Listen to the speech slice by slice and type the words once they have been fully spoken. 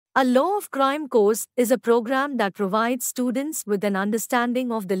A Law of Crime course is a program that provides students with an understanding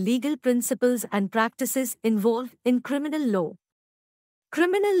of the legal principles and practices involved in criminal law.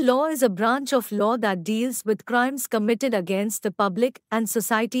 Criminal law is a branch of law that deals with crimes committed against the public and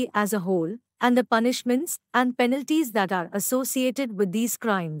society as a whole, and the punishments and penalties that are associated with these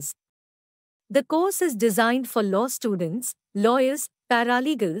crimes. The course is designed for law students, lawyers,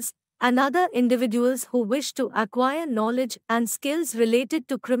 paralegals, and other individuals who wish to acquire knowledge and skills related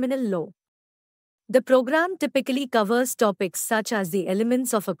to criminal law. The program typically covers topics such as the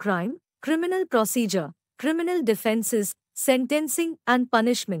elements of a crime, criminal procedure, criminal defenses, sentencing and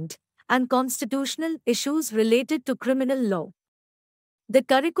punishment, and constitutional issues related to criminal law. The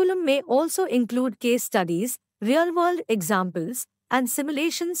curriculum may also include case studies, real-world examples, and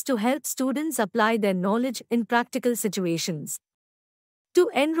simulations to help students apply their knowledge in practical situations. To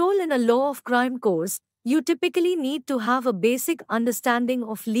enroll in a Law of Crime course, you typically need to have a basic understanding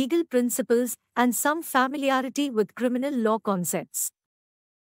of legal principles and some familiarity with criminal law concepts.